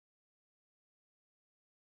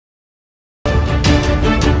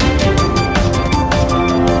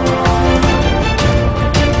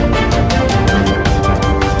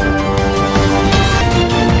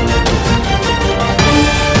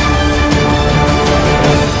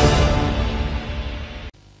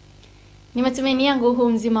matumaini yangu huu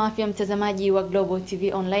mzima afya mtazamaji wa Global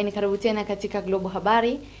TV Online. Karibu tena katika Global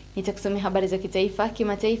Habari. Nitakusomea habari za kitaifa,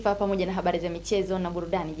 kimataifa pamoja na habari za michezo na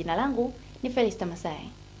burudani. Jina langu ni Felista Masai.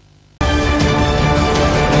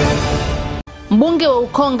 Mbunge wa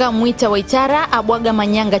Ukonga Mwita Waitara abwaga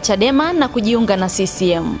manyanga Chadema na kujiunga na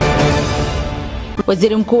CCM.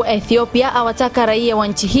 Waziri Mkuu wa Ethiopia awataka raia wa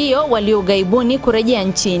nchi hiyo walio gaibuni kurejea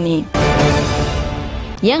nchini.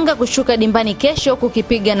 Yanga kushuka dimbani kesho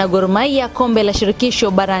kukipiga na Gor Mahia kombe la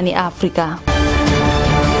shirikisho barani Afrika.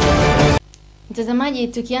 Mtazamaji,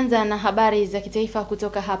 tukianza na habari za kitaifa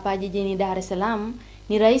kutoka hapa jijini Dar es Salaam,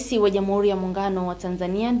 ni Rais wa Jamhuri ya Muungano wa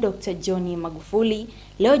Tanzania Dr. John Magufuli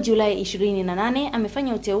leo Julai 28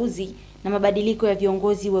 amefanya uteuzi na mabadiliko ya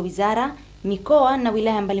viongozi wa wizara, mikoa na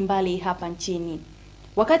wilaya mbalimbali hapa nchini.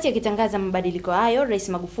 Wakati akitangaza mabadiliko hayo, Rais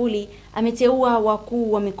Magufuli ameteua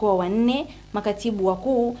wakuu wa mikoa 4, makatibu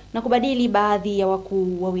wakuu na kubadili baadhi ya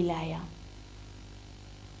wakuu wa wilaya.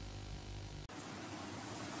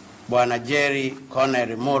 Bwana Jerry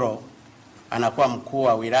Cornel Muro anakuwa mkuu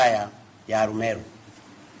wa wilaya ya Arumeru.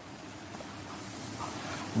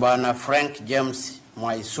 Bwana Frank James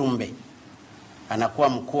Mwaisumbe anakuwa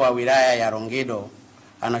mkuu wa wilaya ya Rongido,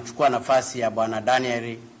 anachukua nafasi ya Bwana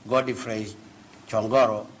Daniel Godfrey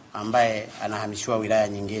Chongoro ambaye anahamishiwa wilaya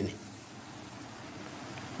nyingine.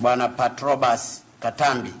 Bwana Patrobas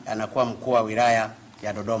Katambi anakuwa mkuu wa wilaya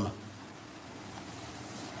ya Dodoma.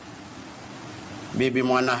 Bibi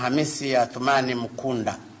Mwanahamisi Athumani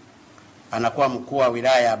Mkunda anakuwa mkuu wa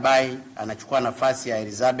wilaya ya Bai, anachukua nafasi ya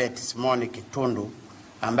Elizabeth Simoni Kitundu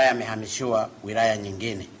ambaye amehamishiwa wilaya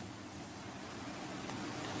nyingine.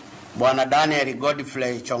 Bwana Daniel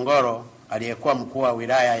Godfrey Chongoro aliyekuwa mkuu wa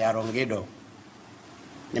wilaya ya Rongido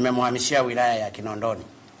nimemhamishia wilaya ya Kinondoni.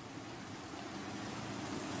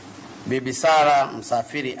 Bibi Sara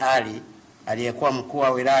Msafiri Ali aliyekuwa mkuu wa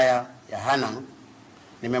wilaya ya Hanang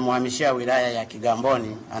nimemhamishia wilaya ya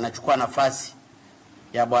Kigamboni, anachukua nafasi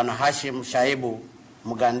ya Bwana Hashim Shaibu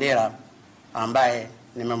Mugandira ambaye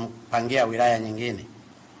nimempangia wilaya nyingine.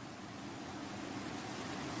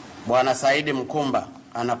 Bwana Saidi Mkumba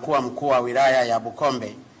anakuwa mkuu wa wilaya ya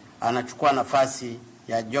Bukombe, anachukua nafasi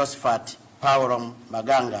ya Josephat Paulo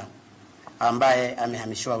Maganga ambaye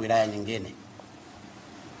amehamishiwa wilaya nyingine.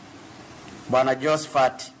 Bwana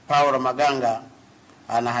Josephat Paulo Maganga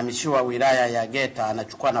anahamishiwa wilaya ya Geta,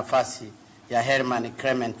 anachukua nafasi ya Herman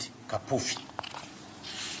Clement Kapufi.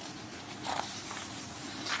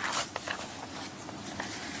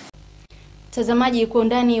 Tazamaji, kwa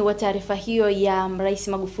undani wa taarifa hiyo ya Rais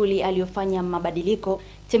Magufuli aliyofanya mabadiliko,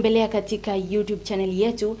 tembelea katika YouTube channel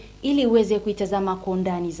yetu ili uweze kuitazama kwa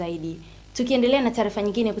undani zaidi. Tukiendelea na taarifa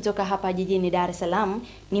nyingine kutoka hapa jijini Dar es Salaam,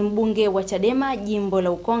 ni mbunge wa Chadema Jimbo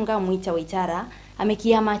la Ukonga Mwita Waitara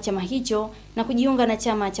amekihama chama hicho na kujiunga na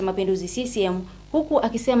Chama Cha Mapinduzi CCM, huku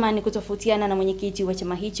akisema ni kutofautiana na mwenyekiti wa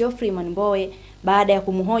chama hicho Freeman Mbowe baada ya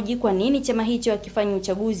kumhoji kwa nini chama hicho hakifanyi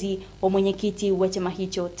uchaguzi wa mwenyekiti wa chama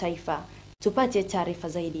hicho Taifa. Tupate taarifa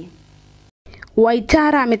zaidi.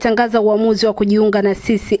 Waitara ametangaza uamuzi wa kujiunga na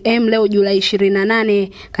CCM leo Julai 28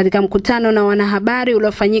 katika mkutano na wanahabari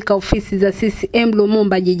uliofanyika ofisi za CCM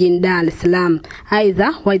Lumumba jijini Dar es Salaam.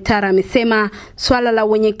 Aidha, Waitara amesema swala la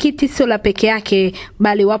mwenyekiti sio la peke yake,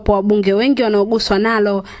 bali wapo wabunge wengi wanaoguswa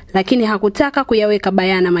nalo, lakini hakutaka kuyaweka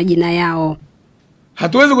bayana majina yao.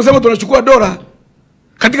 Hatuwezi kusema tunachukua dola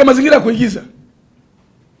katika mazingira ya kuigiza,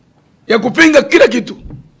 ya kupinga kila kitu,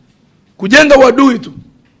 kujenga uadui tu.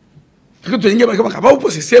 Tukiingia kama upo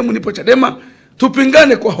CCM nipo Chadema,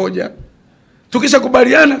 tupingane kwa hoja. Tukisha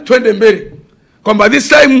kubaliana twende mbele. Kwamba this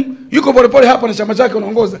time yuko Polepole hapa na chama chake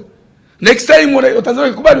unaongoza. Next time utazao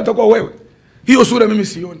kukubali utakuwa wewe. Hiyo sura mimi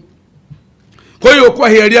sioni. Kwa hiyo kwa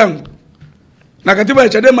hiari yangu na katiba ya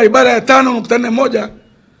Chadema ibara ya 5.41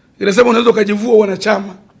 inasema unaweza kujivua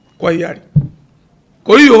wanachama kwa hiari.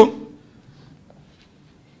 Kwa hiyo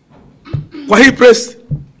kwa hii press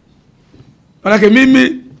manake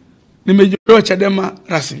mimi nimejiondoa Chadema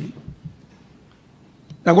rasmi.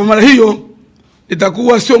 Na kwa maana hiyo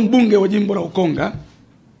nitakuwa sio mbunge wa Jimbo la Ukonga.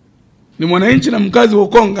 Ni mwananchi na mkazi wa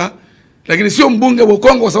Ukonga, lakini sio mbunge wa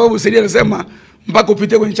Ukonga kwa sababu sheria inasema mpaka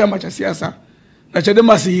upitie kwenye chama cha siasa. Na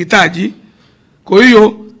Chadema sihitaji. Kwa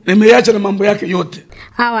hiyo nimeacha na mambo yake yote.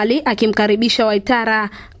 Awali akimkaribisha Waitara,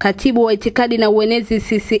 katibu wa itikadi na uenezi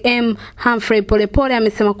CCM Humphrey Polepole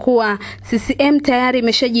amesema kuwa CCM tayari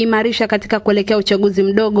imeshajiimarisha katika kuelekea uchaguzi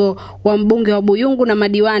mdogo wa mbunge wa Buyungu na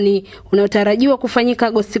madiwani unaotarajiwa kufanyika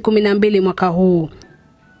Agosti 12 mwaka huu.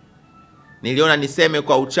 Niliona niseme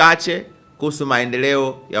kwa uchache kuhusu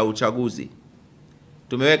maendeleo ya uchaguzi.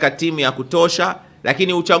 Tumeweka timu ya kutosha,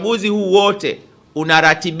 lakini uchaguzi huu wote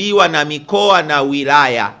unaratibiwa na mikoa na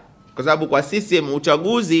wilaya. kwa sababu kwa CCM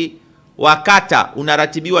uchaguzi wa kata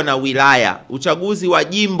unaratibiwa na wilaya, uchaguzi wa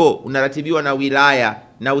jimbo unaratibiwa na wilaya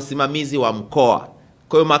na usimamizi wa mkoa.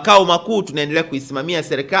 Kwa hiyo makao makuu tunaendelea kuisimamia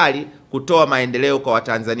serikali kutoa maendeleo kwa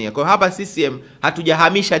Watanzania. Kwa hiyo hapa CCM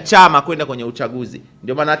hatujahamisha chama kwenda kwenye uchaguzi.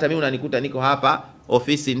 Ndio maana hata mimi unanikuta niko hapa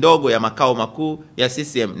ofisi ndogo ya makao makuu ya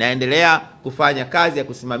CCM, naendelea kufanya kazi ya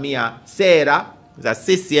kusimamia sera za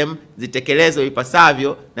CCM zitekelezwe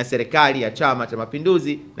ipasavyo na serikali ya Chama Cha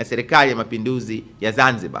Mapinduzi na serikali ya Mapinduzi ya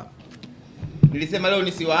Zanzibar. Nilisema leo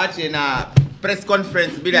nisiwaache na press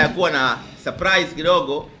conference bila ya kuwa na surprise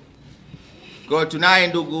kidogo. Kwa tunaye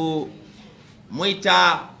ndugu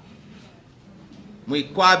Mwita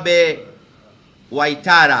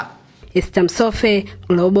Waitara. Istamsofe,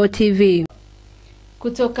 Global TV.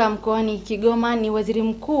 Kutoka mkoani Kigoma ni Waziri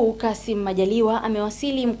Mkuu Kassim Majaliwa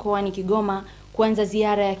amewasili mkoani Kigoma kuanza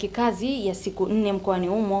ziara ya kikazi ya siku 4 mkoani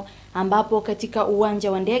humo, ambapo katika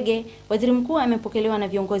uwanja wa ndege Waziri Mkuu amepokelewa na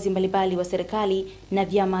viongozi mbalimbali wa serikali na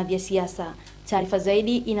vyama vya siasa. Taarifa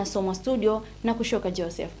zaidi inasomwa studio na Kushoka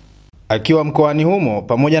Joseph. Akiwa mkoani humo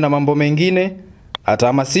pamoja na mambo mengine,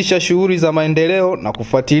 atahamasisha shughuli za maendeleo na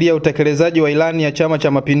kufuatilia utekelezaji wa ilani ya Chama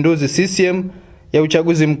Cha Mapinduzi CCM ya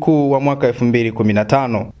uchaguzi mkuu wa mwaka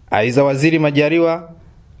 2015. Aidha, Waziri Majaliwa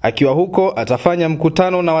akiwa huko atafanya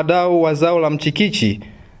mkutano na wadau wa zao la mchikichi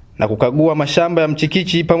na kukagua mashamba ya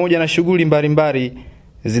mchikichi pamoja na shughuli mbalimbali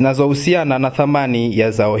zinazohusiana na thamani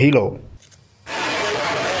ya zao hilo.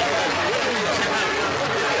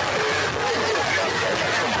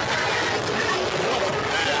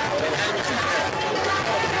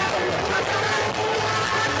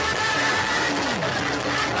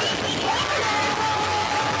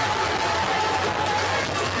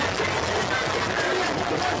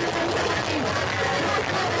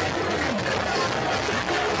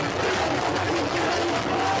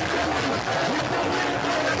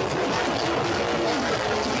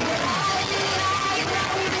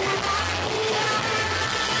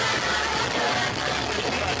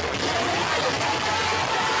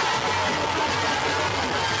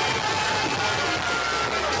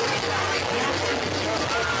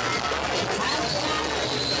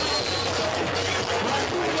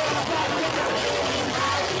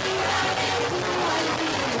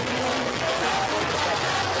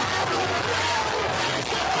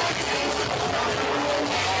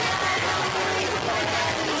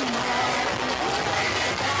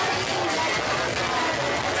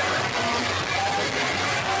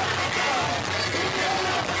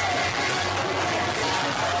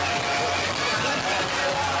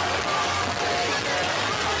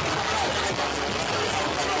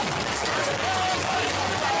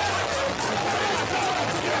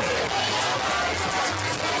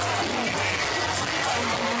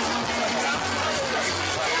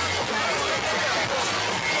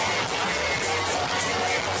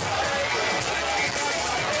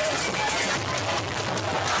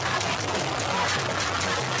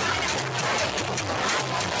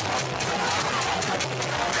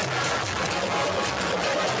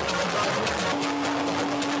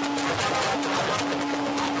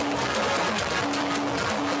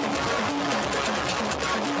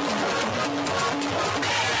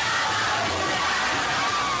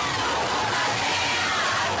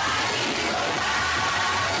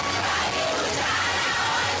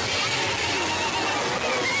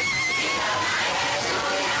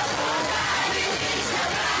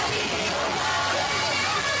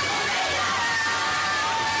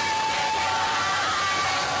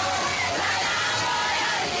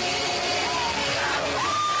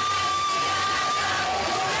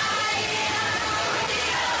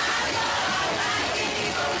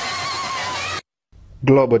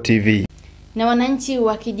 Global TV. Na wananchi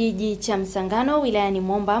wa kijiji cha Msangano wilayani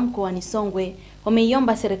Momba mkoani Songwe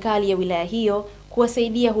wameiomba serikali ya wilaya hiyo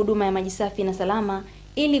kuwasaidia huduma ya maji safi na salama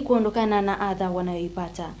ili kuondokana na adha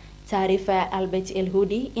wanayoipata. Taarifa ya Albert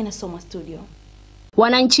Elhudi inasoma studio.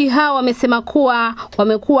 Wananchi hao wamesema kuwa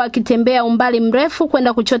wamekuwa wakitembea umbali mrefu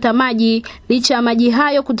kwenda kuchota maji licha ya maji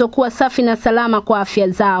hayo kutokuwa safi na salama kwa afya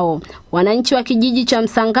zao. Wananchi wa kijiji cha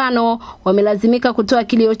Msangano wamelazimika kutoa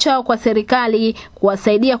kilio chao kwa serikali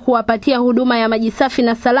kuwasaidia kuwapatia huduma ya maji safi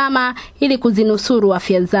na salama ili kuzinusuru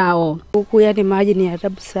afya zao. Huku yani maji ni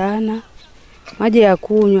adhabu sana. Maji ya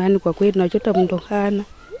kunywa yani kwa kweli tunachota mtokana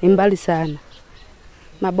ni mbali sana.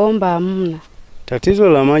 Mabomba hamna. Tatizo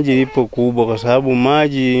la maji lipo kubwa kwa sababu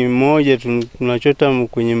maji moja tunachota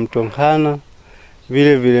kwenye mtokana,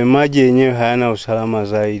 vile maji yenyewe hayana usalama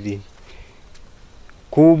zaidi.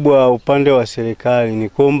 Kubwa upande wa serikali ni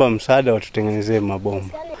kuomba msaada watutengenezee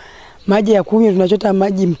mabomba. Maji ya kunywa tunachota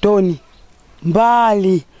maji mtoni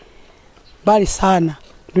mbali sana.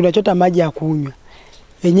 tunachota maji ya kunywa.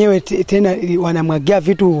 Wenyewe tena wanamwagia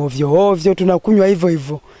vitu ovyo ovyo, tunakunywa hivyo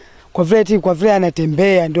hivyo. Kwa vile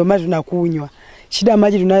anatembea ndio maana tunakunywa. Shida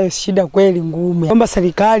maji tunayo shida kweli ngumu. Naomba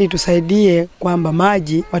serikali tusaidie kwamba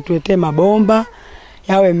maji watuletee mabomba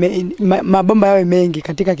yawe mengi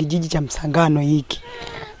katika kijiji cha Msangano hiki.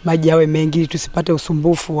 Maji yawe mengi ili tusipate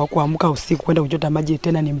usumbufu wa kuamka usiku kwenda kuchota maji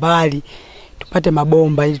tena ni mbali. Tupate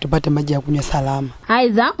mabomba ili tupate maji ya kunywa salama.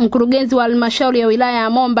 Aidha, mkurugenzi wa halmashauri ya wilaya ya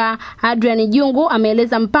Momba, Adrian Jungu,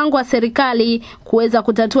 ameeleza mpango wa serikali kuweza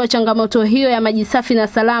kutatua changamoto hiyo ya maji safi na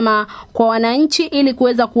salama kwa wananchi ili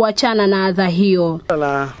kuweza kuachana na adha hiyo.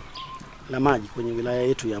 La maji kwenye wilaya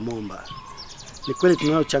yetu ya Momba. Ni kweli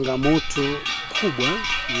tunayo changamoto kubwa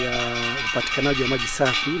ya upatikanaji wa maji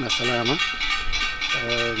safi na salama.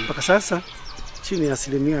 Mpaka sasa chini ya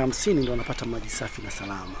 50% ndio wanapata maji safi na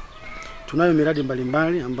salama. Tunayo miradi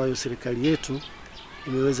mbalimbali ambayo serikali yetu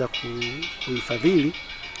imeweza kuifadhili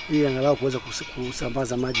ili angalau kuweza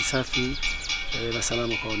kusambaza maji safi na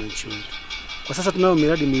salama kwa wananchi wetu. Kwa sasa tunayo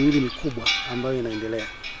miradi miwili mikubwa ambayo inaendelea.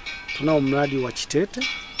 Tunao mradi wa Chitete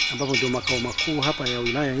ambapo ndio makao makuu hapa ya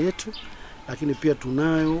wilaya yetu, lakini pia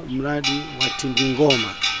tunayo mradi wa Tindingoma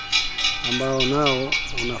ambao nao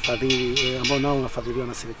unafadhiliwa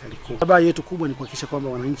na serikali kuu. Habari yetu kubwa ni kuhakikisha kwamba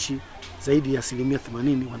wananchi zaidi ya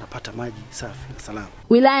 80% wanapata maji safi na salama.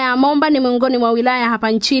 Wilaya ya Momba ni miongoni mwa wilaya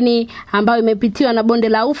hapa nchini ambayo imepitiwa na bonde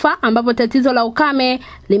la Ufa, ambapo tatizo la ukame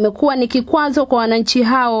limekuwa ni kikwazo kwa wananchi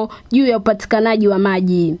hao juu ya upatikanaji wa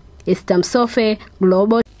maji. Esther Msofe,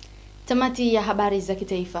 Global. Tamati ya habari za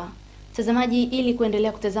kitaifa. Tazamaji, ili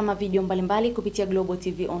kuendelea kutazama video mbalimbali kupitia Global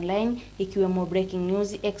TV Online, ikiwemo breaking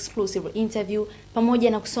news, exclusive interview,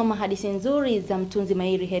 pamoja na kusoma hadithi nzuri za mtunzi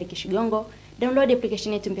mahiri Heri Kishigongo, download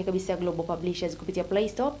application yetu mpya kabisa ya Global Publishers kupitia Play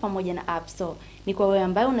Store pamoja na App Store. Ni kwa wewe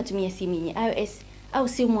ambaye unatumia simu yenye iOS au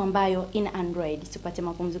simu ambayo ina Android. Tupate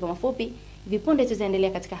mapumziko mafupi, vipunde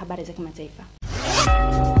tutaendelea katika habari za kimataifa.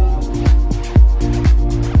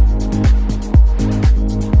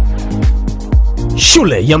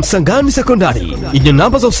 Shule ya Msangani Sekondari yenye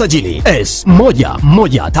namba za usajili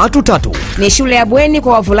S1133 ni shule ya bweni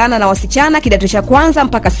kwa wavulana na wasichana kidato cha kwanza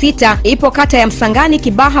mpaka 6. Ipo kata ya Msangani,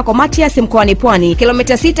 Kibaha kwa Matias, mkoani Pwani,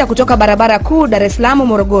 kilomita 6 kutoka barabara kuu Dar es Salaam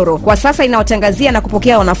Morogoro. Kwa sasa inawatangazia na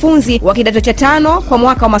kupokea wanafunzi wa kidato cha 5 kwa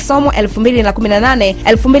mwaka wa masomo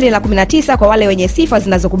 2018-2019 kwa wale wenye sifa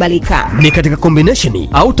zinazokubalika. Ni katika combination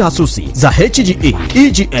au taasisi za HGE,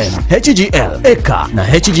 EGM, HGL, EKA na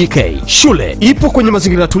HGK. Shule ipo kwenye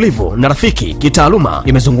mazingira tulivu na rafiki kitaaluma,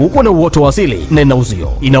 imezungukwa na uoto wa asili na ina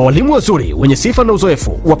uzio. Ina walimu wazuri wenye sifa na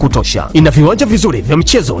uzoefu wa kutosha. Ina viwanja vizuri vya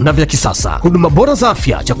michezo na vya kisasa. Huduma bora za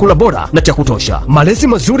afya, chakula bora na cha kutosha. Malezi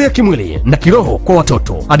mazuri ya kimwili na kiroho kwa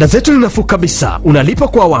watoto. Ada zetu ni nafuu kabisa, unalipa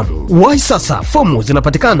kwa awamu. Wahi sasa, fomu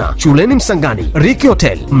zinapatikana shuleni Msangani, Riki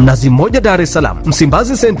Hotel, Mnazi Mmoja Dar es Salaam,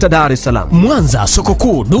 Msimbazi Center Dar es Salaam, Mwanza soko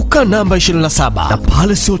kuu duka namba 27 na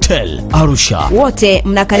Palace Hotel Arusha. Wote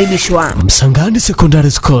mnakaribishwa. Msangani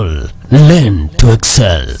Secondary School, learn to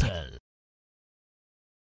excel.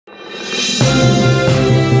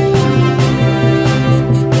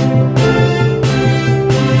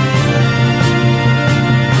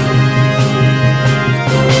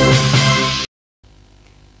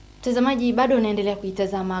 Mtazamaji, bado unaendelea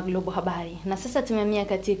kuitazama Global Habari, na sasa tumehamia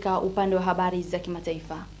katika upande wa habari za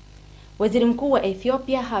kimataifa. Waziri Mkuu wa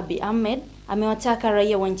Ethiopia Abiy Ahmed amewataka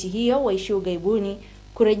raia wa nchi hiyo waishio ughaibuni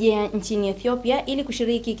kurejea nchini Ethiopia ili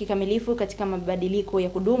kushiriki kikamilifu katika mabadiliko ya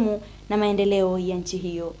kudumu na maendeleo ya nchi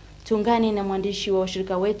hiyo. Tuungane na mwandishi wa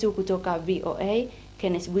washirika wetu kutoka VOA,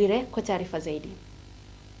 Kenneth Bwire, kwa taarifa zaidi.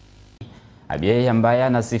 Abiy, ambaye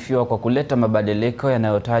anasifiwa kwa kuleta mabadiliko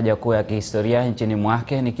yanayotaja kuwa ya kihistoria nchini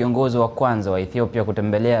mwake, ni kiongozi wa kwanza wa Ethiopia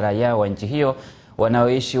kutembelea raia wa nchi hiyo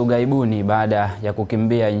wanaoishi ughaibuni baada ya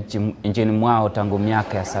kukimbia nchini mwao tangu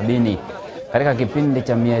miaka ya 70. Katika kipindi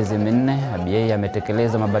cha miezi 4, Abiy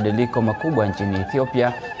ametekeleza mabadiliko makubwa nchini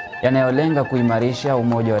Ethiopia yanayolenga kuimarisha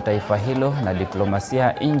umoja wa taifa hilo na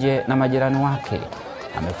diplomasia nje na majirani wake.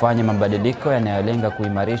 Amefanya mabadiliko yanayolenga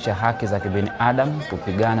kuimarisha haki za kibinadamu,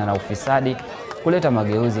 kupigana na ufisadi, kuleta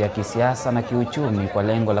mageuzi ya kisiasa na kiuchumi kwa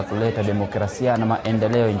lengo la kuleta demokrasia na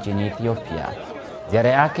maendeleo nchini Ethiopia. Ziara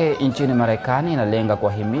yake nchini Marekani inalenga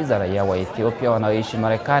kuwahimiza raia wa Ethiopia wanaoishi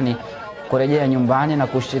Marekani kurejea nyumbani na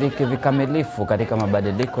kushiriki vikamilifu katika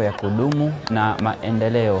mabadiliko ya kudumu na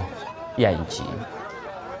maendeleo ya nchi.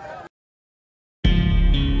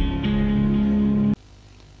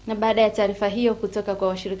 Na baada ya taarifa hiyo kutoka kwa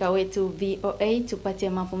washirika wetu VOA, tupate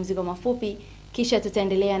mapumziko mafupi, kisha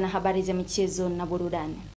tutaendelea na habari za michezo na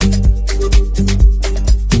burudani.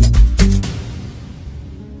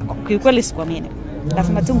 Kiukweli sikuamini.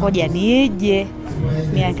 Lazima tu ngoja nije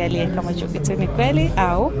niangalie kama hicho kitu ni kweli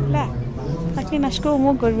au la. Lakini nashukuru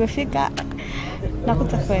Mungu nimefika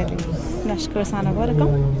nakuta kweli. Nashukuru sana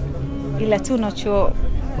Vodacom. Ila tu nacho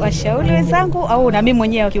washauri wenzangu au na mimi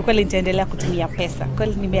mwenyewe kiukweli nitaendelea kutumia pesa.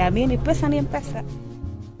 Kweli nimeamini pesa ni pesa.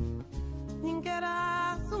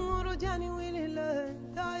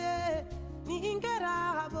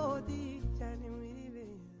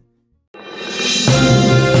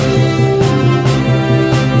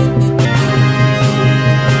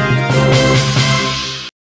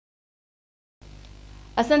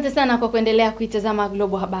 Asante sana kwa kuendelea kuitazama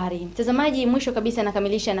Global Habari. Mtazamaji, mwisho kabisa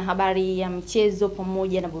nakamilisha na habari ya michezo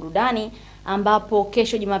pamoja na burudani, ambapo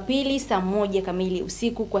kesho Jumapili saa 1 kamili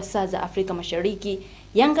usiku kwa saa za Afrika Mashariki,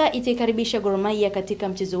 Yanga itaikaribisha Gor Mahia katika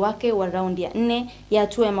mchezo wake wa raundi ya 4 ya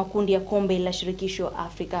hatua ya makundi ya kombe la shirikisho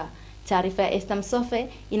Afrika. Taarifa ya Esther Msofe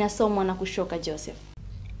inasomwa na Kushoka Joseph.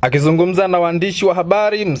 Akizungumza na waandishi wa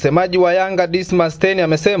habari, msemaji wa Yanga Dismas Teni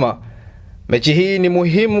amesema mechi hii ni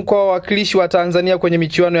muhimu kwa wawakilishi wa Tanzania kwenye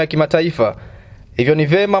michuano ya kimataifa. Hivyo ni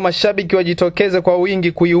vema mashabiki wajitokeze kwa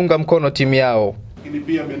wingi kuiunga mkono timu yao. Lakini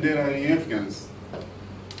pia bendera ni Africans.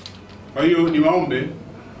 Kwa hiyo niwaombe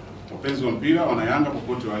wapenzi wa mpira, wana Yanga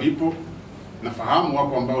popote walipo, nafahamu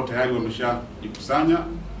wapo ambao tayari wameshajikusanya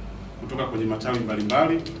kutoka kwenye matawi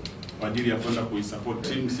mbalimbali kwa ajili ya kwenda kuisupport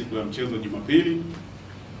timu siku ya mchezo Jumapili.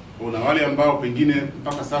 Kuna wale ambao pengine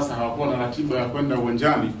mpaka sasa hawakuwa na ratiba ya kwenda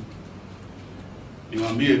uwanjani,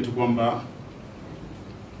 niwaambie tu kwamba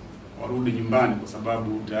warudi nyumbani kwa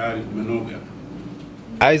sababu tayari kumenoga.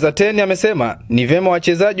 Aiza Teni amesema ni vema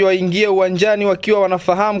wachezaji waingie uwanjani wakiwa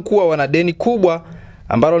wanafahamu kuwa wana deni kubwa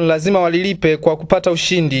ambalo ni lazima walilipe kwa kupata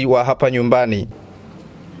ushindi wa hapa nyumbani.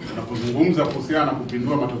 Tunapozungumza kuhusiana na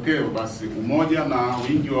kupindua matokeo, basi umoja na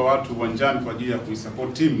wingi wa watu uwanjani kwa ajili ya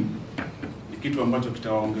kuisupport timu ni kitu ambacho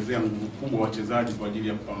kitawaongezea nguvu kubwa wachezaji kwa ajili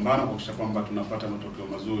ya kupambana kuhakikisha kwamba tunapata matokeo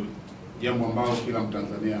mazuri, jambo ambalo kila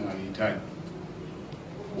Mtanzania analihitaji.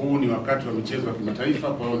 Huu ni wakati wa michezo ya kimataifa,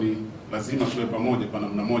 kwa hiyo ni lazima tuwe pamoja kwa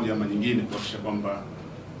namna moja ama nyingine kuhakikisha kwamba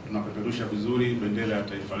tunapeperusha vizuri bendera ya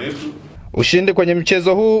taifa letu. Ushindi kwenye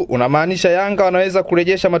mchezo huu unamaanisha Yanga wanaweza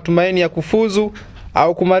kurejesha matumaini ya kufuzu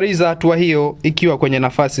au kumaliza hatua hiyo ikiwa kwenye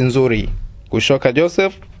nafasi nzuri. Kushoka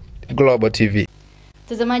Joseph, Global TV.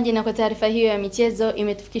 Mtazamaji, na kwa taarifa hiyo ya michezo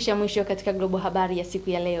imetufikisha mwisho katika Global Habari ya siku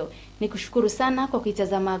ya leo. Nikushukuru sana kwa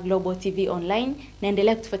kuitazama Global TV Online.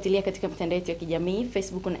 Naendelea kutufuatilia katika mitandao yetu ya kijamii,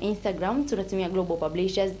 Facebook na Instagram tunatumia Global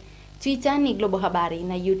Publishers, Twitter ni Global Habari,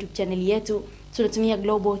 na YouTube channel yetu tunatumia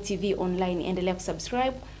Global TV Online. Endelea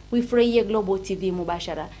kusubscribe, uifurahie Global TV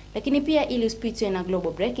mubashara. Lakini pia ili usipitwe na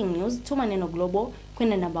Global Breaking News, tuma neno Global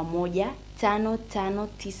kwenda namba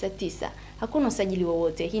 15599. Hakuna usajili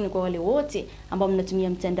wowote. Hii ni kwa wale wote ambao mnatumia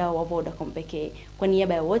mtandao wa Vodacom pekee. Kwa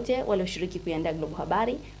niaba ya wote walioshiriki kuiandaa Global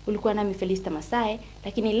Habari, ulikuwa nami Felista Masae,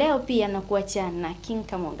 lakini leo pia nakuacha na King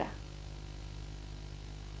Kamonga.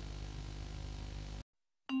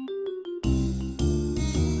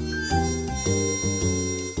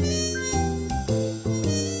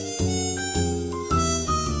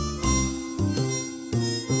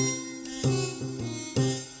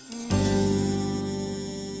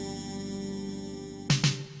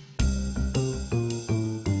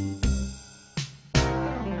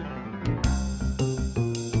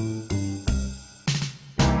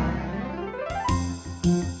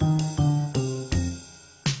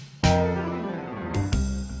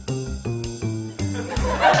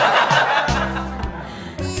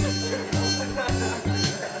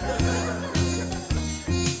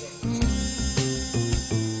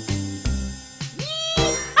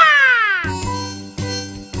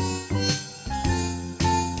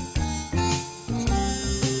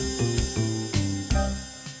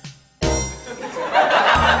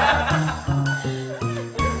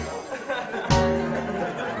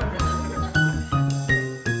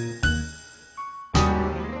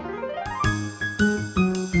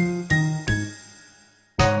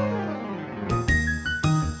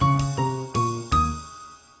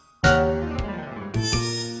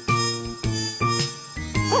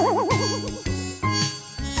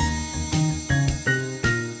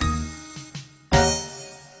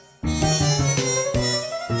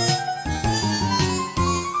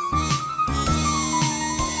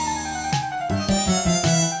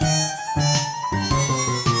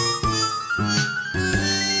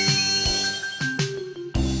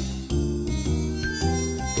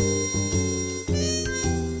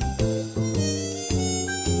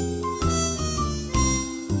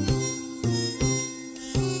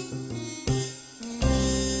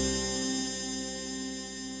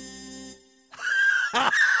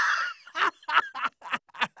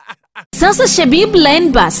 Sasa Shabib Line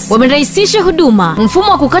Bus wamerahisisha huduma.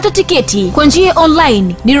 Mfumo wa kukata tiketi kwa njia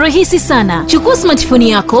online ni rahisi sana. Chukua smartphone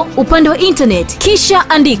yako upande wa internet, kisha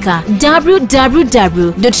andika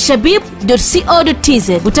www.shabib.co.tz.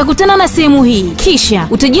 Utakutana na sehemu hii, kisha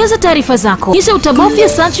utajaza taarifa zako, kisha utabofya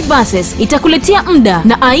search buses. Itakuletea muda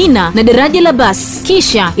na aina na daraja la basi,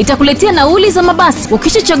 kisha itakuletea nauli za mabasi.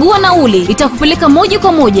 Ukishachagua nauli, itakupeleka moja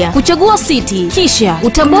kwa moja kuchagua city, kisha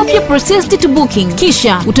utabofya process to booking,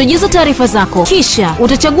 kisha utajaza taarifa zako, kisha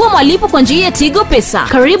utachagua malipo kwa njia ya Tigo Pesa.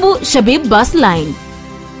 Karibu Shabib Bus Line.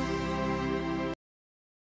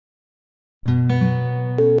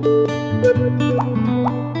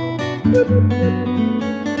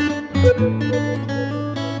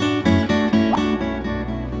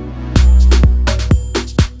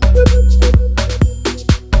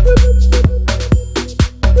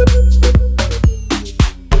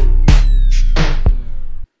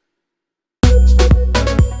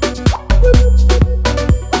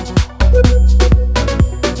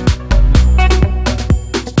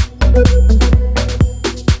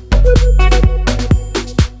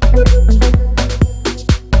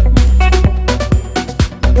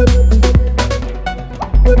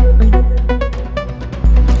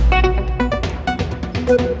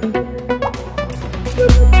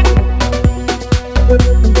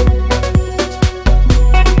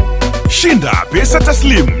 Shinda pesa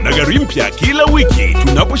taslim na gari mpya kila wiki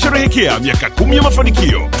tunaposherehekea miaka 10 ya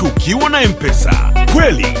mafanikio tukiwa na M-Pesa.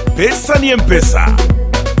 Kweli, pesa ni M-Pesa.